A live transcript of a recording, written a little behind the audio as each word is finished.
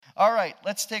All right,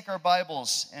 let's take our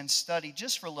Bibles and study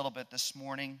just for a little bit this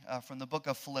morning from the book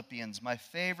of Philippians, my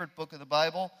favorite book of the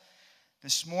Bible.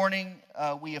 This morning,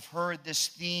 we have heard this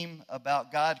theme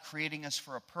about God creating us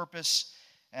for a purpose,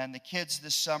 and the kids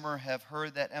this summer have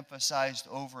heard that emphasized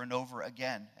over and over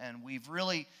again. And we've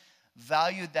really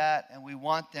valued that, and we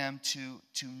want them to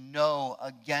know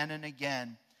again and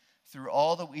again through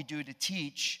all that we do to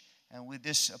teach. And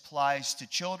this applies to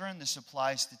children, this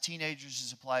applies to teenagers,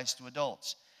 this applies to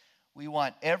adults. We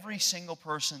want every single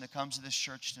person that comes to this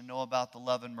church to know about the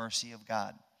love and mercy of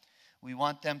God. We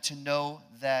want them to know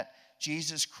that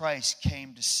Jesus Christ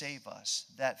came to save us,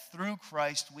 that through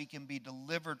Christ we can be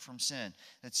delivered from sin,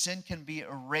 that sin can be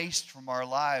erased from our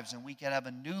lives and we can have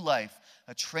a new life,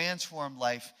 a transformed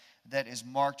life that is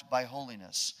marked by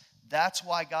holiness. That's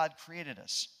why God created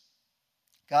us.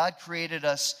 God created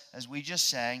us, as we just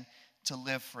sang, to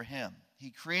live for Him. He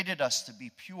created us to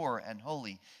be pure and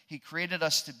holy. He created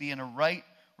us to be in a right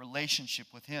relationship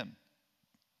with Him.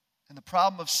 And the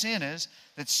problem of sin is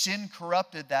that sin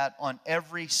corrupted that on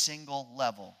every single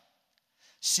level.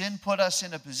 Sin put us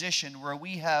in a position where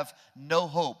we have no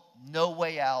hope, no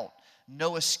way out,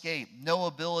 no escape, no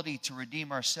ability to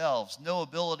redeem ourselves, no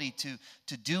ability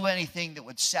to do anything that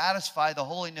would satisfy the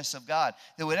holiness of God,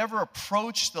 that would ever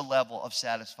approach the level of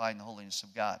satisfying the holiness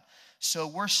of God. So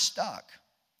we're stuck.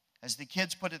 As the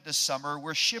kids put it this summer,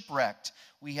 we're shipwrecked.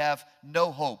 We have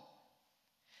no hope.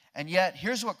 And yet,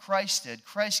 here's what Christ did.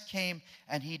 Christ came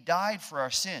and He died for our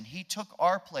sin. He took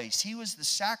our place. He was the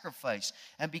sacrifice.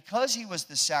 And because He was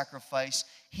the sacrifice,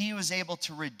 He was able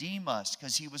to redeem us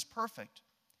because He was perfect.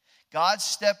 God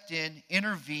stepped in,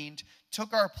 intervened,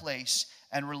 took our place,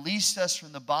 and released us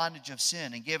from the bondage of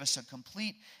sin and gave us a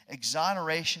complete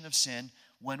exoneration of sin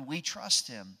when we trust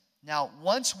Him. Now,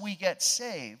 once we get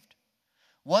saved,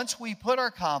 once we put our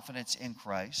confidence in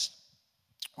Christ,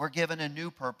 we're given a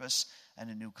new purpose and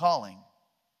a new calling.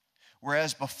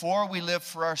 Whereas before we lived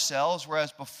for ourselves,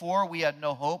 whereas before we had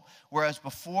no hope, whereas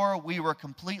before we were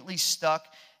completely stuck,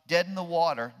 dead in the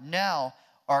water, now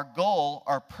our goal,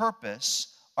 our purpose,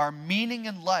 our meaning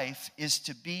in life is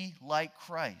to be like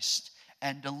Christ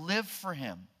and to live for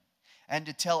Him and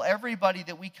to tell everybody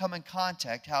that we come in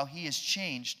contact how He has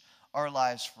changed our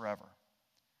lives forever.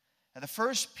 Now, the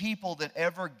first people that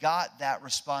ever got that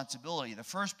responsibility, the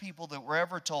first people that were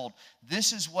ever told,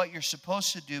 this is what you're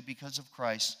supposed to do because of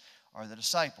Christ, are the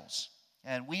disciples.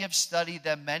 And we have studied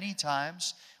them many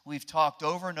times. We've talked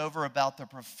over and over about the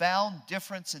profound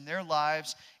difference in their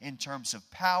lives in terms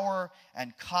of power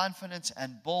and confidence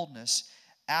and boldness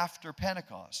after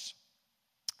Pentecost.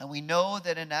 And we know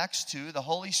that in Acts 2, the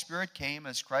Holy Spirit came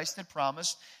as Christ had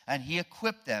promised, and He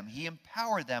equipped them, He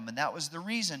empowered them, and that was the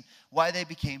reason why they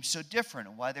became so different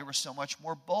and why they were so much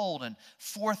more bold and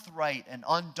forthright and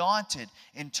undaunted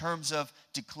in terms of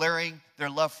declaring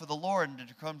their love for the Lord and in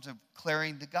terms of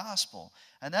declaring the gospel.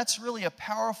 And that's really a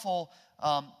powerful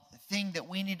thing that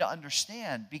we need to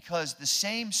understand, because the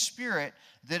same Spirit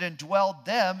that indwelled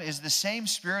them is the same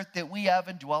Spirit that we have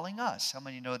indwelling us. How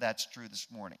many know that's true this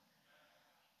morning?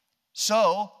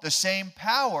 So, the same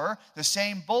power, the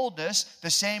same boldness, the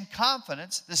same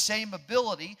confidence, the same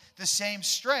ability, the same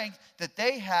strength that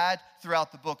they had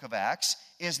throughout the book of Acts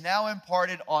is now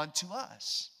imparted onto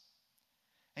us.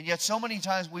 And yet so many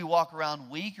times we walk around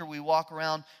weak, or we walk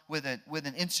around with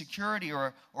an insecurity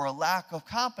or a lack of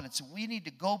confidence. And we need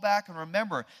to go back and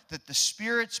remember that the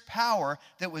Spirit's power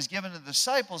that was given to the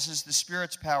disciples is the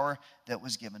Spirit's power that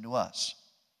was given to us.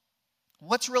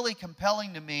 What's really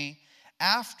compelling to me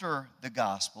after the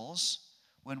Gospels,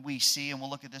 when we see, and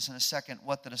we'll look at this in a second,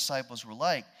 what the disciples were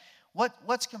like,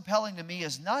 what's compelling to me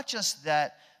is not just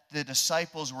that the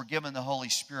disciples were given the Holy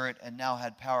Spirit and now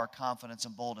had power, confidence,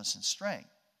 and boldness and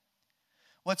strength.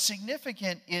 What's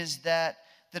significant is that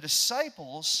the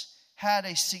disciples had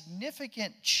a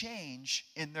significant change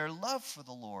in their love for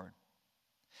the Lord.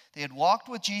 They had walked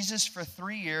with Jesus for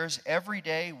 3 years, every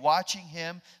day, watching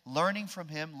Him, learning from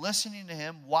Him, listening to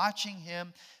Him, watching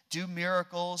Him do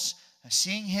miracles,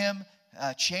 seeing Him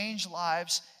change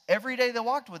lives. Every day they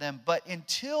walked with Him. But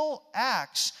until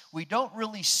Acts, we don't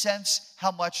really sense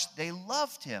how much they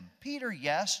loved Him. Peter,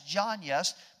 yes. John,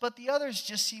 yes. But the others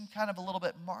just seem kind of a little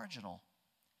bit marginal.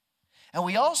 And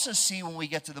we also see, when we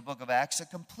get to the book of Acts, a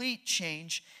complete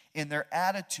change in their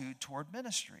attitude toward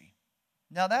ministry.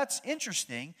 Now that's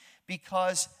interesting,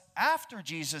 because after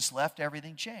Jesus left,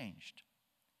 everything changed.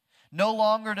 No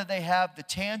longer do they have the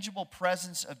tangible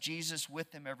presence of Jesus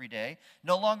with them every day.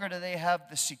 No longer do they have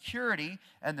the security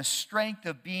and the strength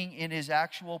of being in his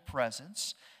actual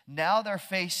presence. Now they're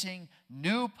facing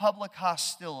new public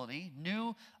hostility,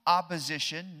 new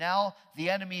opposition. Now the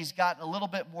enemy's gotten a little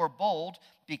bit more bold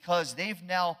because they've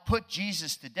now put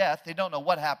Jesus to death. They don't know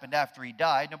what happened after he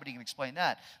died. Nobody can explain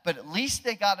that. But at least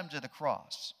they got him to the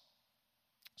cross.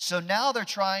 So now they're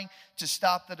trying to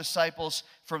stop the disciples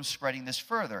from spreading this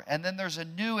further. And then there's a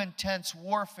new intense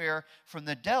warfare from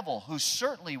the devil, who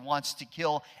certainly wants to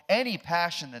kill any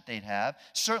passion that they'd have,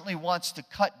 certainly wants to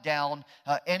cut down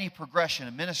any progression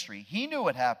of ministry. He knew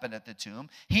what happened at the tomb.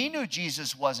 He knew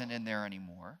Jesus wasn't in there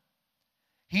anymore.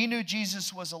 He knew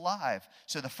Jesus was alive.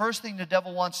 So the first thing the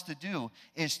devil wants to do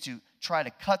is to try to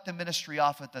cut the ministry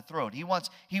off at the throat. He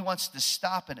wants to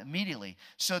stop it immediately.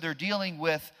 So they're dealing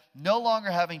with no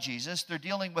longer having Jesus. They're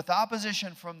dealing with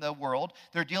opposition from the world.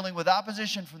 They're dealing with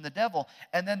opposition from the devil.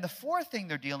 And then the fourth thing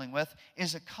they're dealing with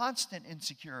is a constant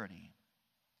insecurity.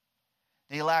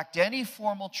 They lacked any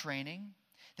formal training.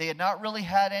 They had not really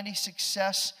had any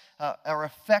success or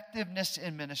effectiveness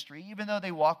in ministry, even though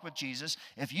they walked with Jesus.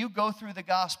 If you go through the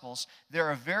Gospels, there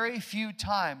are very few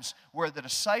times where the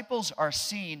disciples are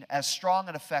seen as strong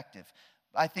and effective.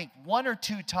 I think one or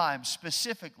two times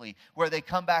specifically where they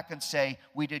come back and say,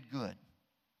 we did good.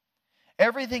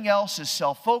 Everything else is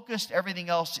self-focused. Everything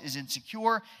else is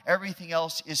insecure. Everything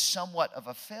else is somewhat of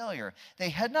a failure. They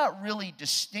had not really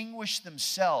distinguished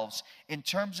themselves in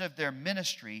terms of their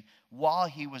ministry while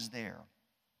he was there.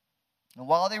 And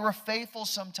while they were faithful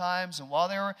sometimes, and while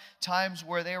there were times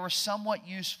where they were somewhat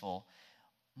useful,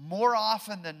 more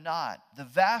often than not, the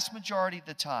vast majority of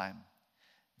the time,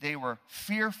 they were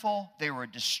fearful, they were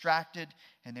distracted,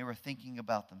 and they were thinking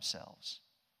about themselves.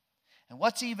 And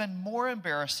what's even more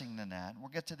embarrassing than that, we'll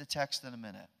get to the text in a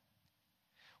minute.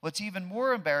 What's even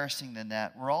more embarrassing than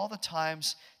that were all the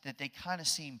times that they kind of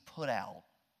seemed put out.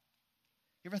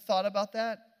 You ever thought about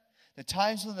that? The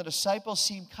times when the disciples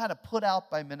seem kind of put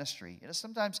out by ministry. You know,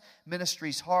 sometimes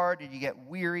ministry's hard and you get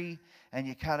weary and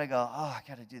you kind of go, oh, I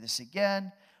got to do this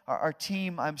again. Our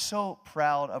team, I'm so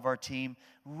proud of our team.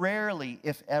 Rarely,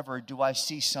 if ever, do I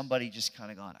see somebody just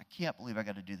kind of going, I can't believe I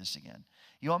got to do this again.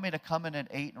 You want me to come in at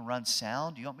 8 and run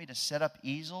sound? You want me to set up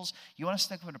easels? You want us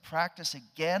to come to practice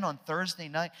again on Thursday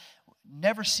night?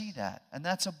 Never see that. And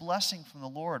that's a blessing from the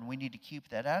Lord, and we need to keep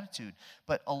that attitude.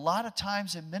 But a lot of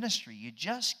times in ministry, you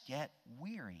just get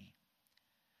weary.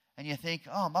 And you think,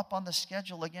 oh, I'm up on the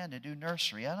schedule again to do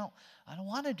nursery. I don't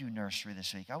want to do nursery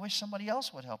this week. I wish somebody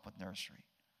else would help with nursery.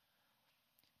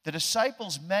 The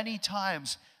disciples many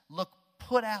times look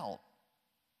put out.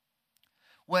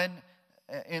 When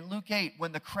in Luke 8,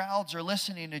 when the crowds are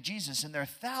listening to Jesus and there are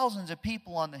thousands of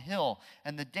people on the hill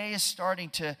and the day is starting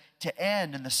to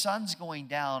end and the sun's going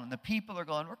down and the people are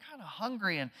going, we're kind of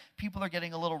hungry, and people are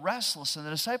getting a little restless, and the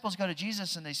disciples go to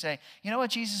Jesus and they say, you know what,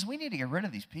 Jesus, we need to get rid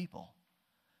of these people.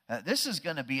 This is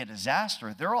going to be a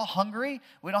disaster. They're all hungry.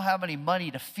 We don't have any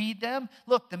money to feed them.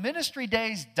 Look, the ministry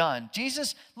day's done.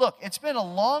 Jesus, look, it's been a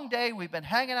long day. We've been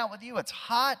hanging out with you. It's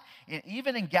hot.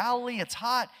 Even in Galilee, it's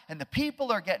hot. And the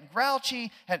people are getting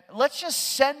grouchy. And let's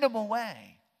just send them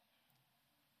away.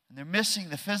 And they're missing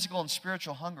the physical and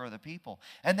spiritual hunger of the people.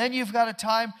 And then you've got a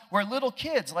time where little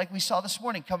kids, like we saw this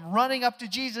morning, come running up to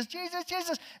Jesus. Jesus,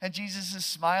 Jesus. And Jesus is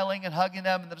smiling and hugging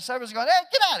them. And the disciples are going, hey,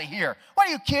 get out of here. What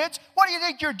are you kids? What do you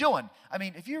think you're doing? I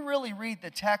mean, if you really read the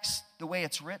text the way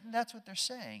it's written, that's what they're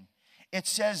saying. It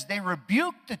says they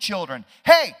rebuked the children.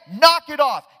 Hey, knock it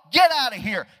off. Get out of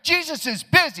here. Jesus is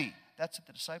busy. That's what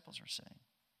the disciples are saying.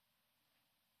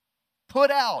 Put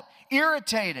out,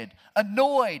 irritated,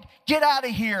 annoyed, get out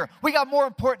of here. We got more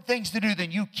important things to do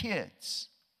than you kids.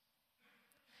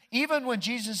 Even when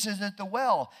Jesus is at the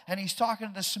well and he's talking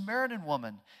to the Samaritan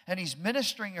woman and he's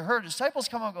ministering to her, disciples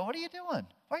come and go, what are you doing?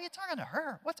 Why are you talking to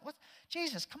her? What?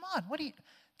 Jesus, come on.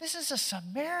 This is a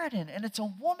Samaritan and it's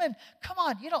a woman. Come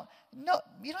on, you don't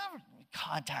have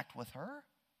contact with her.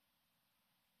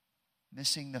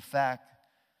 Missing the fact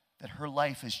that her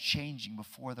life is changing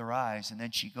before their eyes, and then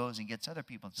she goes and gets other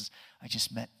people and says, I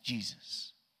just met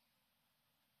Jesus.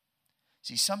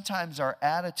 See, sometimes our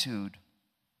attitude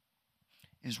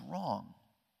is wrong.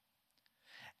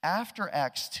 After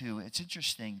Acts 2, it's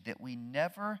interesting that we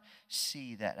never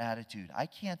see that attitude. I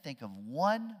can't think of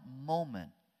one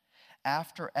moment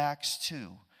after Acts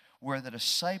 2 where the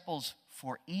disciples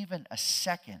for even a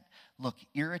second look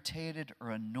irritated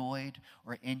or annoyed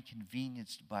or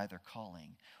inconvenienced by their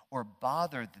calling, or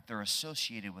bothered that they're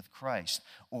associated with Christ,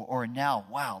 or now,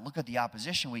 wow, look at the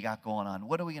opposition we got going on.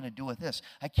 What are we going to do with this?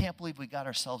 I can't believe we got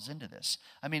ourselves into this.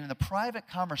 I mean, in the private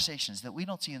conversations that we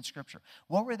don't see in Scripture,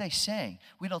 what were they saying?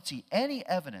 We don't see any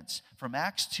evidence from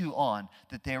Acts 2 on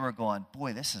that they were going,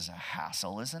 boy, this is a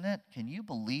hassle, isn't it? Can you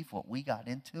believe what we got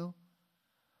into?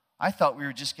 I thought we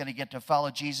were just going to get to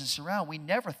follow Jesus around. We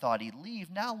never thought he'd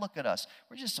leave. Now look at us.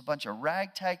 We're just a bunch of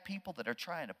ragtag people that are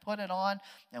trying to put it on,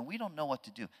 and we don't know what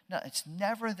to do. No, it's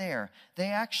never there. They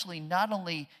actually not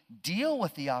only deal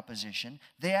with the opposition,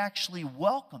 they actually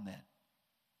welcome it.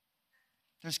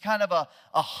 There's kind of a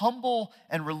humble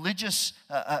and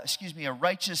a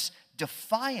righteous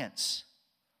defiance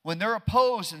when they're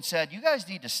opposed and said, you guys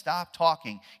need to stop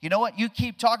talking. You know what? You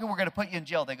keep talking, we're going to put you in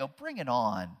jail. They go, bring it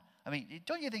on. I mean,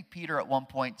 don't you think Peter at one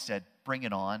point said, bring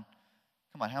it on?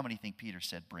 Come on, how many think Peter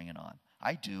said, bring it on?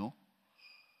 I do.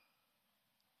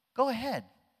 Go ahead.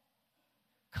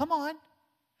 Come on.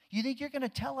 You think you're going to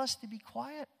tell us to be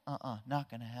quiet?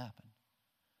 Not going to happen.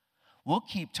 We'll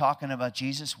keep talking about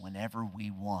Jesus whenever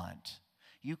we want.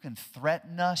 You can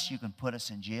threaten us. You can put us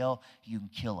in jail. You can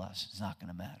kill us. It's not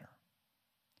going to matter.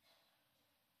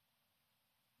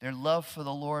 Their love for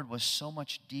the Lord was so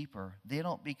much deeper. They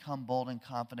don't become bold and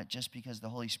confident just because the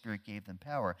Holy Spirit gave them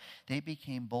power. They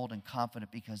became bold and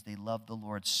confident because they loved the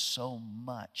Lord so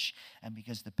much, and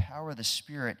because the power of the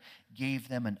Spirit gave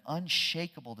them an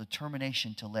unshakable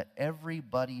determination to let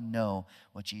everybody know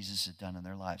what Jesus had done in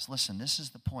their lives. Listen, this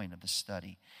is the point of the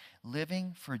study.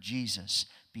 Living for Jesus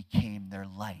became their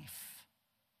life.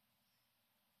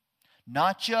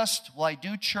 Not just, well, I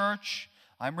do church,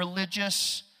 I'm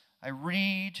religious, I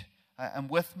read, I'm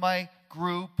with my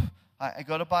group, I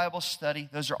go to Bible study.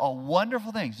 Those are all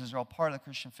wonderful things. Those are all part of the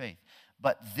Christian faith.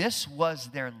 But this was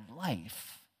their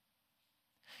life.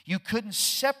 You couldn't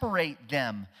separate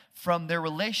them from their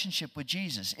relationship with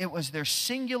Jesus. It was their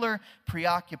singular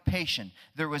preoccupation.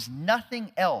 There was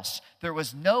nothing else. There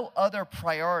was no other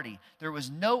priority. There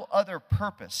was no other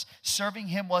purpose. Serving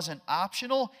him wasn't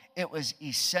optional. It was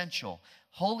essential.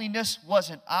 Holiness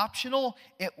wasn't optional,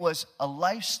 it was a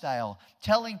lifestyle.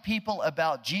 Telling people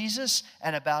about Jesus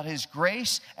and about his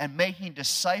grace and making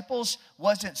disciples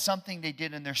wasn't something they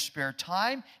did in their spare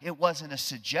time. It wasn't a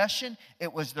suggestion,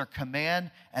 it was their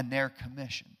command and their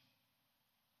commission.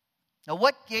 Now,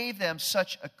 what gave them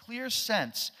such a clear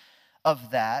sense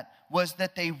of that was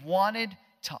that they wanted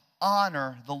to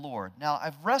honor the Lord. Now,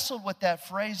 I've wrestled with that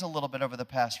phrase a little bit over the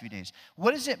past few days.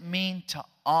 What does it mean to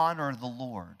honor the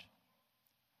Lord?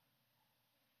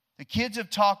 The kids have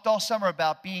talked all summer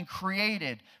about being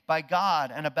created by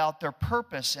God and about their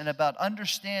purpose and about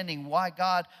understanding why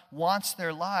God wants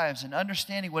their lives and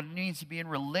understanding what it means to be in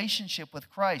relationship with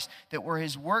Christ, that we're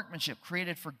his workmanship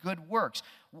created for good works.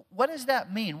 What does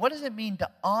that mean? What does it mean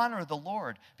to honor the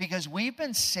Lord? Because we've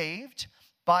been saved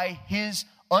by his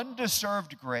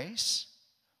undeserved grace.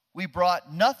 We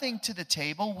brought nothing to the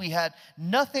table. We had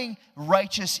nothing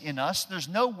righteous in us. There's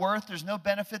no worth, there's no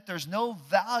benefit, there's no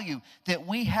value that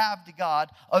we have to God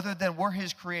other than we're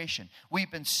his creation. We've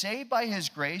been saved by his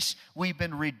grace. We've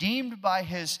been redeemed by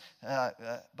his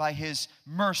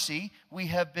mercy. We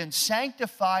have been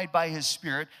sanctified by his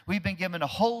Spirit. We've been given a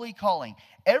holy calling.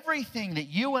 Everything that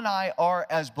you and I are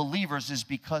as believers is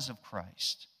because of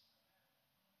Christ.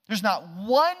 There's not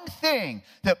one thing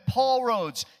that Paul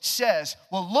Rhodes says,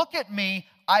 well, look at me,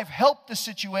 I've helped the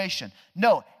situation.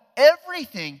 No,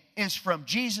 everything is from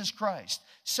Jesus Christ.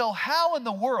 So how in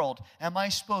the world am I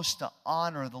supposed to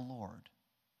honor the Lord?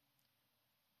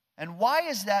 And why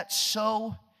is that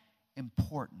so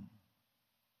important?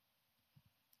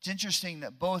 It's interesting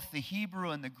that both the Hebrew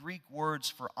and the Greek words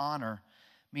for honor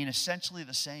mean essentially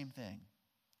the same thing.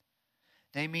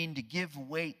 They mean to give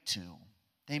weight to.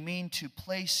 They mean to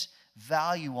place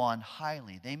value on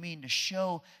highly. They mean to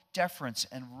show deference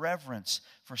and reverence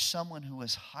for someone who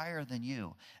is higher than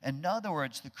you. In other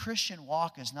words, the Christian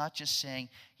walk is not just saying,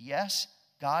 yes,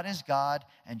 God is God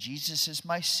and Jesus is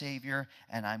my Savior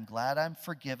and I'm glad I'm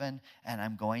forgiven and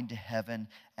I'm going to heaven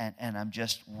and I'm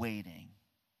just waiting.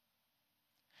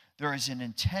 There is an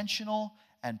intentional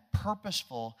and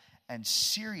purposeful and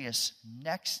serious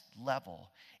next level.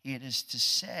 It is to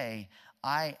say,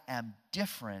 I am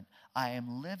different. I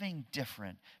am living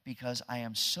different because I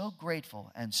am so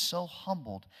grateful and so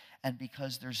humbled, and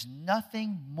because there's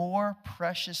nothing more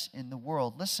precious in the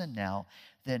world, listen now,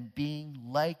 than being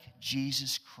like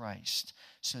Jesus Christ.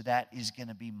 So that is going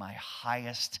to be my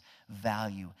highest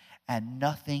value, and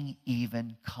nothing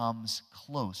even comes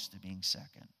close to being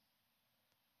second.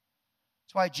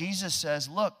 That's why Jesus says,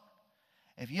 look,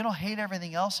 If you don't hate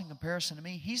everything else in comparison to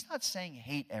me, he's not saying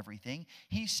hate everything.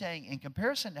 He's saying in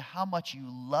comparison to how much you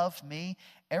love me,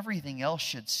 everything else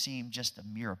should seem just a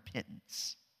mere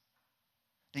pittance.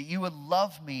 That you would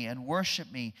love me and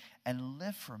worship me and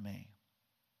live for me.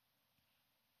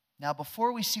 Now,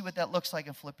 before we see what that looks like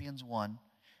in Philippians 1,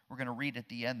 we're going to read at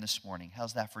the end this morning.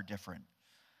 How's that for different?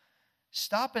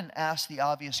 Stop and ask the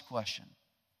obvious question.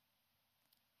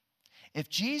 If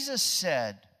Jesus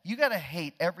said, you got to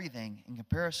hate everything in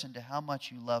comparison to how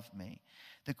much you love me,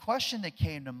 the question that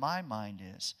came to my mind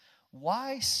is,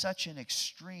 why such an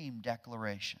extreme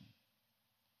declaration?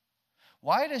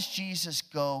 Why does Jesus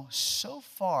go so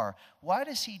far? Why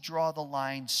does he draw the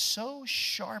line so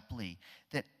sharply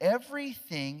that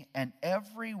everything and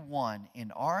everyone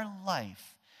in our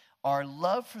life, our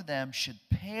love for them should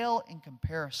pale in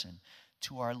comparison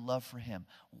to our love for him?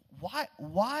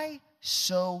 Why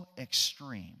so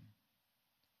extreme?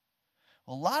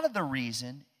 Well, a lot of the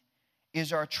reason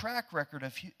is our track record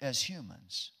as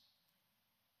humans.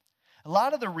 A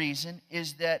lot of the reason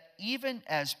is that even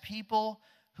as people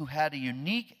who had a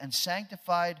unique and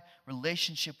sanctified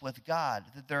relationship with God,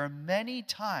 that there are many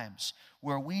times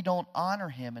where we don't honor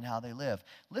him in how they live.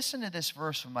 Listen to this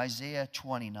verse from Isaiah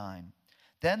 29.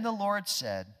 Then the Lord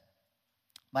said,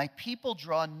 my people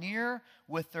draw near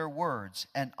with their words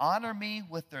and honor me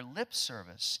with their lip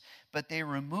service, but they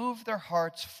remove their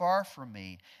hearts far from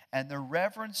me, and their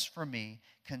reverence for me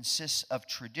consists of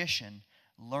tradition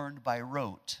learned by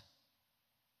rote.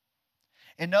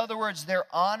 In other words, their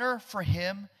honor for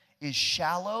him is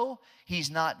shallow.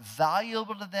 He's not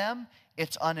valuable to them.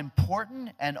 It's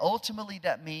unimportant, and ultimately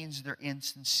that means they're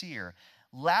insincere.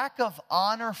 Lack of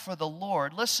honor for the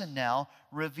Lord, listen now,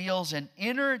 reveals an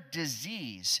inner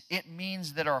disease. It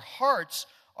means that our hearts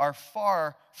are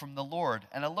far from the Lord.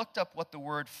 And I looked up what the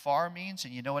word far means,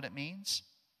 and you know what it means?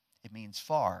 It means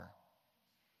far.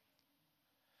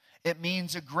 It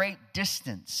means a great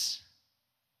distance.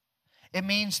 It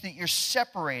means that you're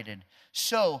separated.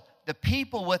 So the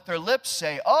people with their lips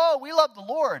say, oh, we love the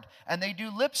Lord. And they do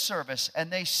lip service,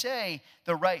 and they say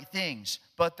the right things.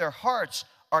 But their hearts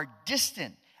are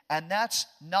distant, and that's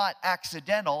not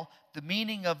accidental. The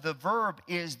meaning of the verb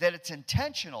is that it's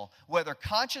intentional. Whether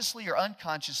consciously or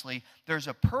unconsciously, there's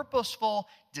a purposeful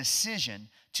decision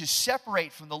to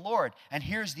separate from the Lord. And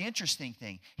here's the interesting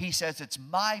thing. He says it's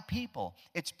my people.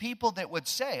 It's people that would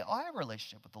say, oh, I have a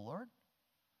relationship with the Lord.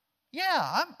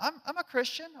 Yeah, I'm a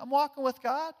Christian. I'm walking with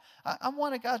God. I'm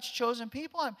one of God's chosen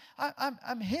people.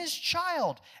 I'm his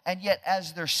child. And yet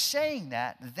as they're saying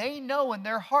that, they know in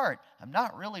their heart, I'm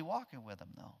not really walking with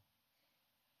him though.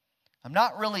 I'm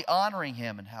not really honoring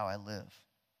him in how I live.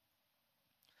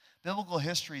 Biblical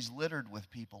history is littered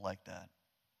with people like that.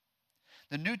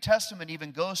 The New Testament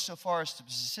even goes so far as to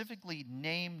specifically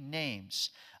name names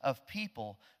of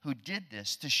people who did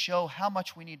this to show how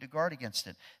much we need to guard against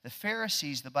it. The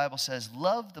Pharisees, the Bible says,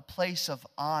 loved the place of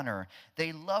honor.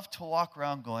 They loved to walk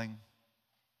around going,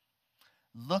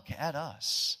 look at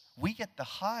us. We get the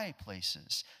high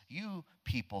places. You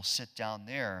people sit down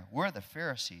there. We're the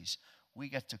Pharisees. We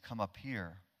get to come up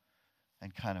here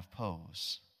and kind of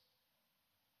pose.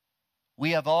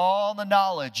 We have all the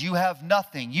knowledge. You have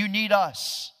nothing. You need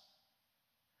us.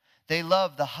 They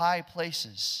love the high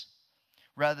places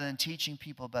rather than teaching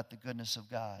people about the goodness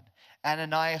of God.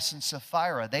 Ananias and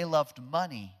Sapphira, they loved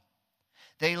money.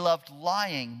 They loved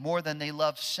lying more than they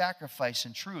loved sacrifice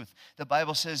and truth. The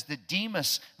Bible says that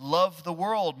Demas loved the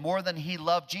world more than he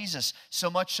loved Jesus, so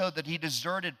much so that he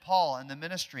deserted Paul in the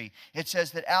ministry. It says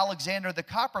that Alexander the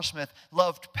coppersmith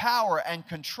loved power and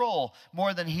control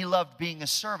more than he loved being a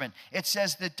servant. It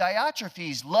says that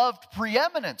Diotrephes loved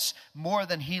preeminence more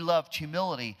than he loved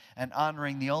humility and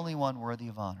honoring the only one worthy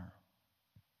of honor.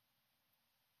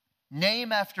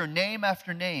 Name after name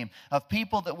after name of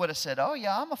people that would have said, oh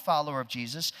yeah, I'm a follower of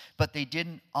Jesus, but they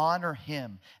didn't honor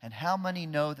him. And how many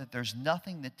know that there's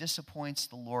nothing that disappoints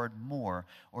the Lord more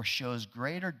or shows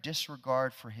greater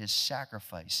disregard for his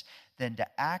sacrifice than to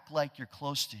act like you're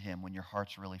close to him when your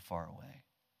heart's really far away?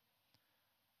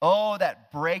 Oh, that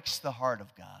breaks the heart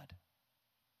of God.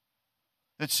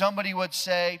 That somebody would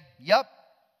say, yep,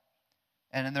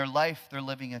 and in their life they're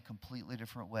living a completely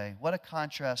different way. What a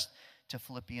contrast to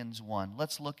Philippians 1.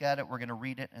 Let's look at it. We're going to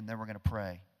read it, and then we're going to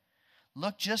pray.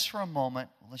 Look just for a moment.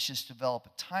 Let's just develop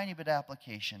a tiny bit of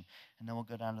application, and then we'll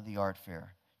go down to the art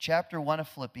fair. Chapter 1 of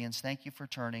Philippians. Thank you for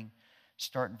turning.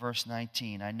 Start in verse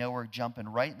 19. I know we're jumping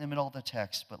right in the middle of the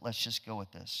text, but let's just go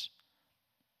with this.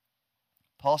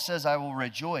 Paul says, I will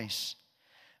rejoice,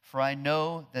 for I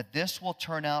know that this will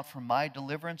turn out for my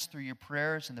deliverance through your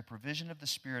prayers and the provision of the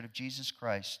Spirit of Jesus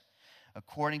Christ,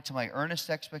 according to my earnest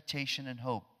expectation and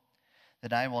hope,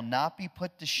 that I will not be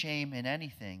put to shame in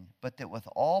anything, but that with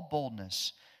all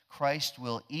boldness Christ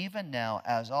will even now,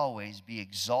 as always, be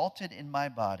exalted in my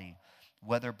body,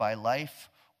 whether by life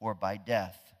or by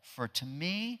death. For to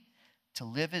me, to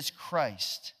live is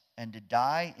Christ, and to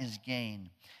die is gain.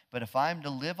 But if I am to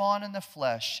live on in the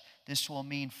flesh, this will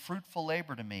mean fruitful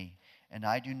labor to me, and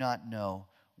I do not know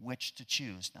which to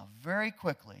choose. Now, very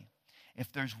quickly,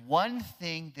 if there's one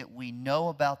thing that we know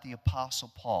about the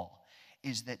Apostle Paul,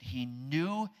 is that he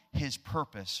knew his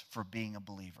purpose for being a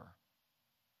believer.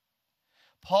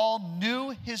 Paul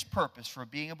knew his purpose for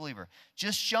being a believer.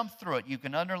 Just jump through it. You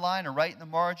can underline or write in the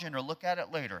margin or look at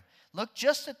it later. Look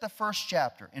just at the first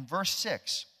chapter in verse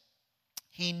 6.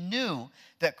 He knew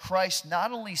that Christ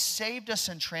not only saved us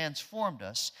and transformed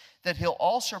us, that he'll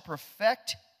also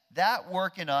perfect that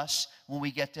work in us when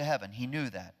we get to heaven. He knew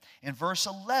that. In verse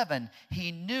 11,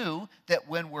 he knew that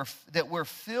we're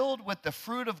filled with the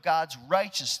fruit of God's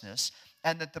righteousness,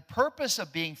 and that the purpose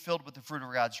of being filled with the fruit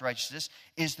of God's righteousness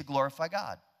is to glorify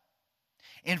God.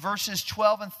 In verses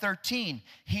 12 and 13,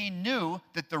 he knew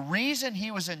that the reason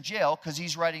he was in jail, because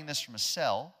he's writing this from a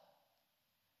cell,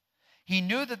 he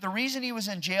knew that the reason he was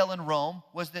in jail in Rome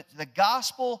was that the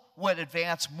gospel would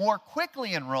advance more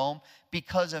quickly in Rome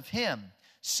because of him.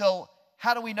 So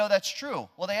how do we know that's true?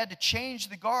 Well, they had to change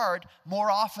the guard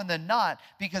more often than not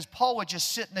because Paul would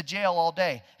just sit in the jail all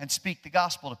day and speak the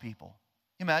gospel to people.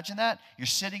 Imagine that. You're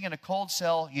sitting in a cold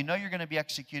cell. You know you're going to be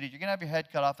executed. You're going to have your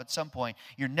head cut off at some point.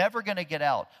 You're never going to get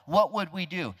out. What would we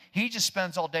do? He just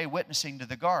spends all day witnessing to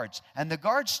the guards. And the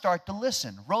guards start to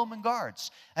listen, Roman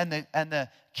guards. And the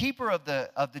keeper of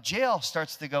the jail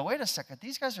starts to go, wait a second,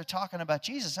 these guys are talking about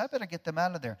Jesus. I better get them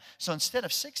out of there. So instead of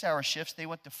 6-hour shifts, they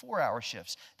went to 4-hour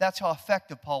shifts. That's how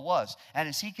effective Paul was. And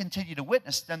as he continued to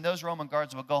witness, then those Roman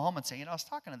guards would go home and say, I was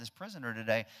talking to this prisoner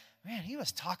today. Man, he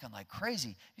was talking like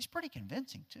crazy. He's pretty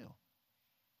convincing too.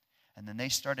 And then they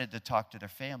started to talk to their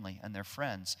family and their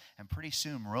friends. And pretty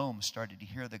soon Rome started to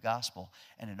hear the gospel.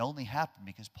 And it only happened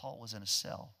because Paul was in a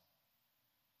cell.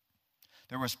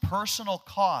 There was personal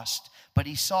cost, but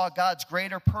he saw God's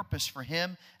greater purpose for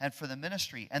him and for the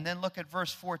ministry. And then look at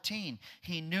verse 14.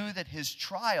 He knew that his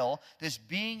trial, this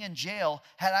being in jail,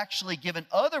 had actually given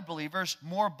other believers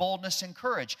more boldness and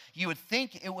courage. You would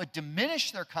think it would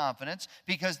diminish their confidence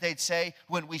because they'd say,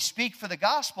 when we speak for the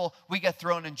gospel, we get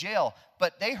thrown in jail.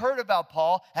 But they heard about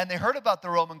Paul, and they heard about the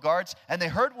Roman guards, and they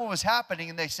heard what was happening,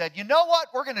 and they said, you know what?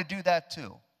 We're going to do that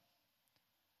too.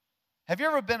 Have you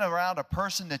ever been around a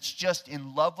person that's just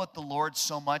in love with the Lord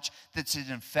so much that it's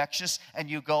infectious, and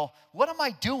you go, what am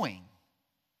I doing?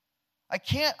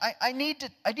 I need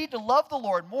to love the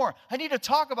Lord more. I need to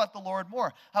talk about the Lord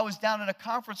more. I was down at a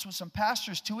conference with some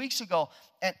pastors 2 weeks ago,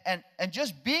 and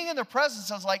just being in their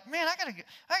presence, I was like, man, I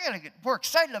gotta get more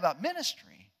excited about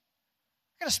ministry.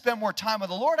 I gotta spend more time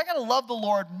with the Lord. I gotta love the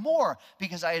Lord more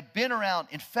because I had been around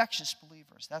infectious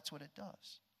believers. That's what it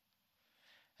does.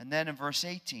 And then in verse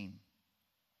 18,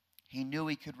 he knew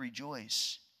he could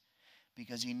rejoice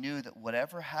because he knew that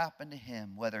whatever happened to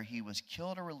him, whether he was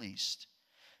killed or released,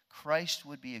 Christ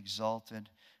would be exalted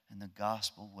and the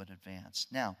gospel would advance.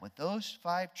 Now, with those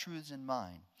 5 truths in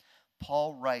mind,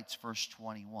 Paul writes verse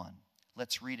 21.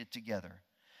 Let's read it together.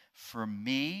 For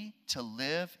me to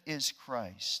live is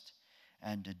Christ,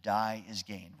 and to die is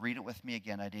gain. Read it with me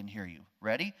again. I didn't hear you.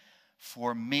 Ready?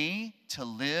 For me to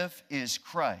live is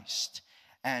Christ,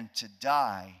 and to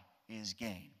die is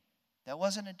gain. That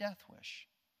wasn't a death wish.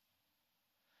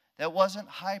 That wasn't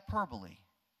hyperbole.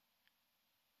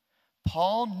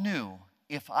 Paul knew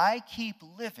if I keep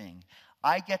living,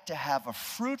 I get to have a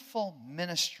fruitful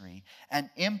ministry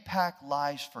and impact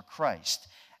lives for Christ.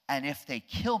 And if they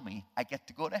kill me, I get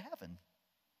to go to heaven.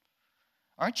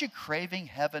 Aren't you craving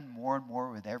heaven more and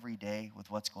more with every day with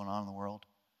what's going on in the world?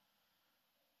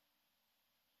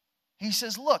 He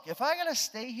says, look, if I got to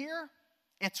stay here,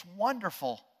 it's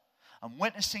wonderful. I'm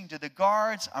witnessing to the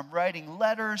guards. I'm writing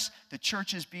letters. The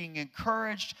church is being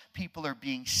encouraged. People are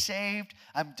being saved.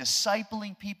 I'm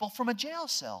discipling people from a jail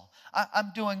cell.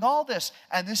 I'm doing all this,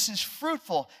 and this is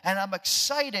fruitful, and I'm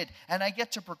excited, and I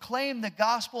get to proclaim the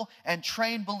gospel and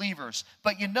train believers.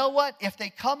 But you know what? If they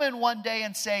come in one day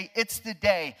and say, it's the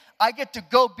day, I get to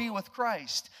go be with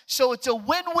Christ. So it's a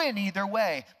win-win either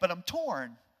way, but I'm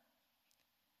torn.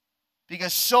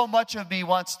 Because so much of me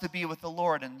wants to be with the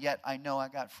Lord, and yet I know I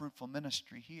got fruitful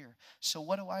ministry here. So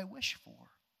what do I wish for?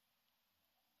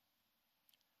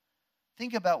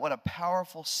 Think about what a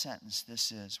powerful sentence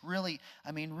this is. Really,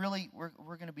 we're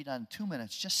going to be done in 2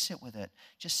 minutes. Just sit with it.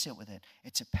 Just sit with it.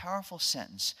 It's a powerful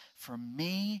sentence. For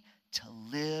me to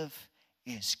live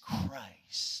is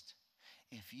Christ.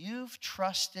 If you've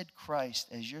trusted Christ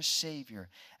as your Savior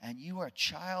and you are a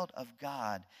child of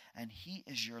God and He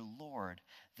is your Lord,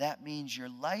 that means your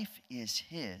life is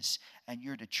His and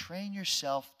you're to train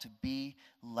yourself to be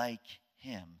like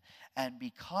Him. And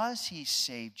because He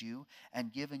saved you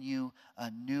and given you a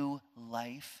new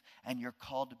life and you're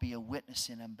called to be a witness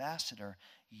and ambassador,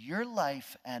 your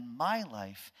life and my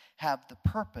life have the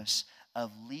purpose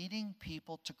of leading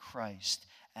people to Christ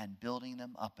and building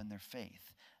them up in their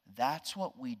faith. That's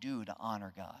what we do to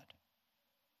honor God.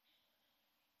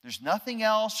 There's nothing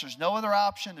else. There's no other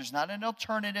option. There's not an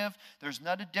alternative. There's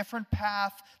not a different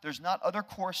path. There's not other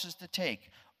courses to take.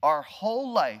 Our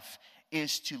whole life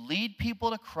is to lead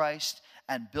people to Christ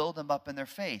and build them up in their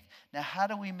faith. Now, how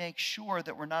do we make sure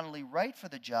that we're not only right for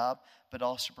the job, but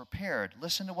also prepared?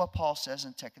 Listen to what Paul says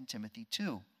in 2 Timothy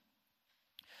 2.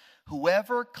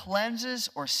 Whoever cleanses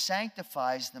or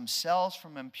sanctifies themselves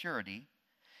from impurity,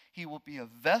 he will be a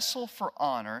vessel for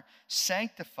honor,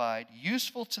 sanctified,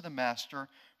 useful to the master,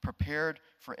 prepared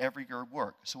for every good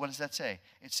work. So what does that say?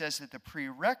 It says that the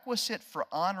prerequisite for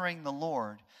honoring the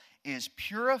Lord is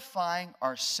purifying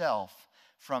ourselves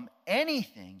from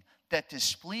anything that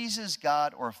displeases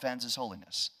God or offends His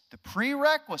holiness. The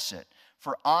prerequisite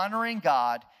for honoring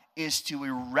God is to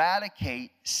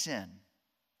eradicate sin.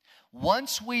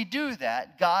 Once we do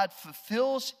that, God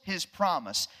fulfills His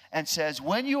promise and says,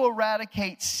 when you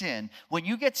eradicate sin, when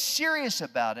you get serious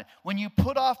about it, when you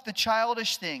put off the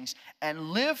childish things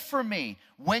and live for me,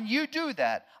 when you do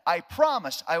that, I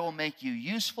promise I will make you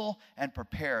useful and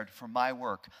prepared for my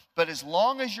work. But as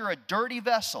long as you're a dirty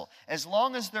vessel, as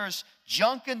long as there's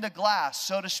junk in the glass,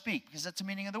 so to speak, because that's the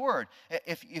meaning of the word.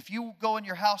 If you go in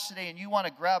your house today and you want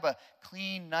to grab a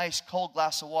clean, nice, cold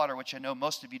glass of water, which I know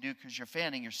most of you do because you're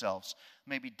fanning yourselves,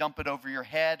 maybe dump it over your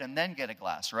head and then get a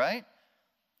glass, right?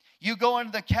 You go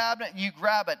into the cabinet and you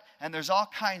grab it, and there's all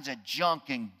kinds of junk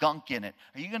and gunk in it.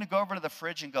 Are you going to go over to the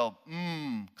fridge and go,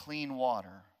 clean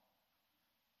water?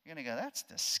 You're going to go, that's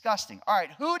disgusting. All right,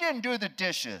 who didn't do the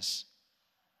dishes?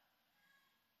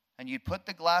 And you'd put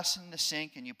the glass in the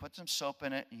sink, and you put some soap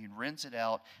in it, and you'd rinse it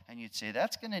out, and you'd say,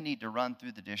 that's going to need to run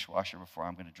through the dishwasher before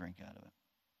I'm going to drink out of it.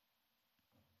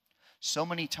 So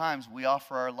many times we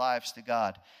offer our lives to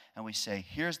God, and we say,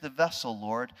 here's the vessel,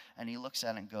 Lord. And He looks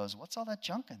at it and goes, what's all that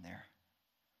junk in there?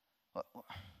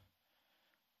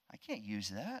 I can't use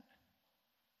that.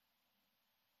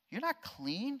 You're not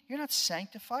clean. You're not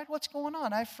sanctified. What's going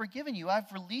on? I've forgiven you.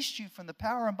 I've released you from the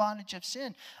power and bondage of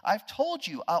sin. I've told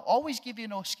you I'll always give you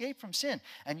no escape from sin.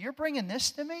 And you're bringing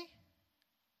this to me?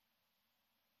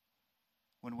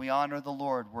 When we honor the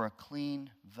Lord, we're a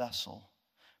clean vessel,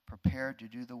 prepared to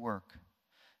do the work.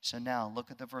 So now, look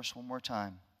at the verse one more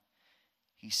time.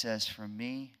 He says, for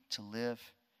me to live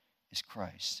is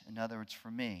Christ. In other words,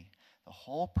 for me, the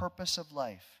whole purpose of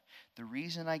life, the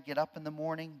reason I get up in the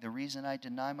morning, the reason I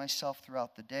deny myself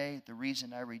throughout the day, the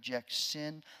reason I reject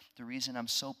sin, the reason I'm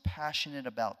so passionate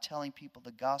about telling people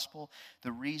the gospel,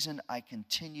 the reason I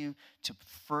continue to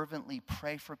fervently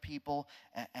pray for people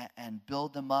and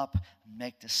build them up,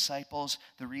 make disciples,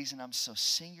 the reason I'm so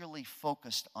singularly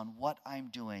focused on what I'm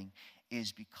doing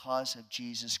is because of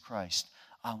Jesus Christ.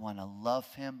 I want to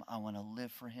love Him. I want to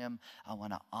live for Him. I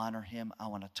want to honor Him. I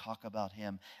want to talk about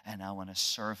Him. And I want to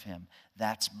serve Him.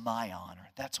 That's my honor.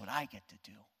 That's what I get to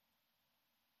do.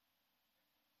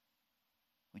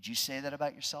 Would you say that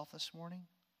about yourself this morning?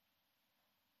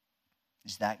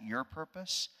 Is that your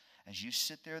purpose? As you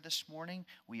sit there this morning,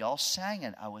 we all sang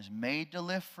it. I was made to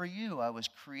live for you. I was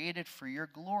created for your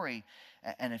glory.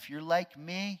 And if you're like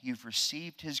me, you've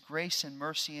received His grace and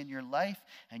mercy in your life,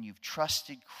 and you've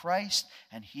trusted Christ,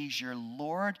 and He's your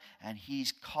Lord, and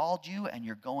He's called you, and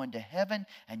you're going to heaven,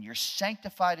 and you're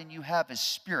sanctified, and you have His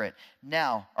Spirit.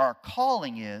 Now, our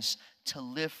calling is to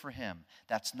live for Him.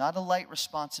 That's not a light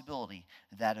responsibility.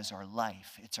 That is our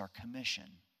life. It's our commission.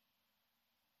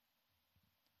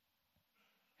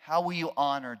 How will you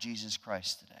honor Jesus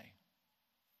Christ today?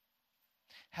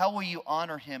 How will you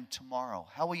honor Him tomorrow?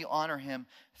 How will you honor Him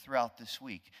throughout this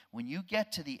week? When you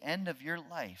get to the end of your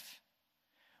life,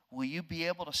 will you be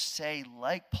able to say,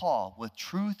 like Paul, with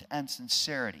truth and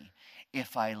sincerity,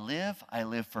 if I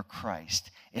live for Christ.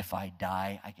 If I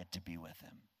die, I get to be with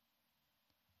Him.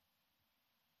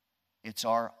 It's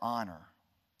our honor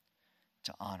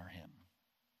to honor Him.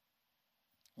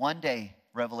 One day,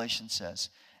 Revelation says,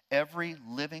 every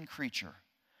living creature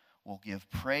will give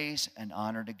praise and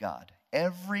honor to God.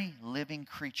 Every living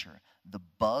creature, the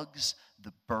bugs,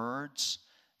 the birds,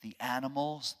 the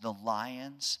animals, the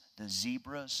lions, the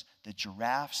zebras, the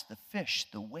giraffes, the fish,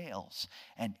 the whales,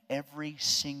 and every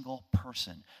single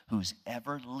person who's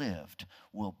ever lived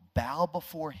will bow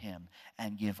before him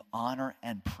and give honor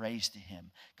and praise to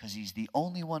him because he's the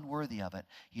only one worthy of it.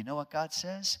 You know what God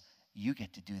says? You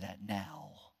get to do that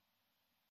now.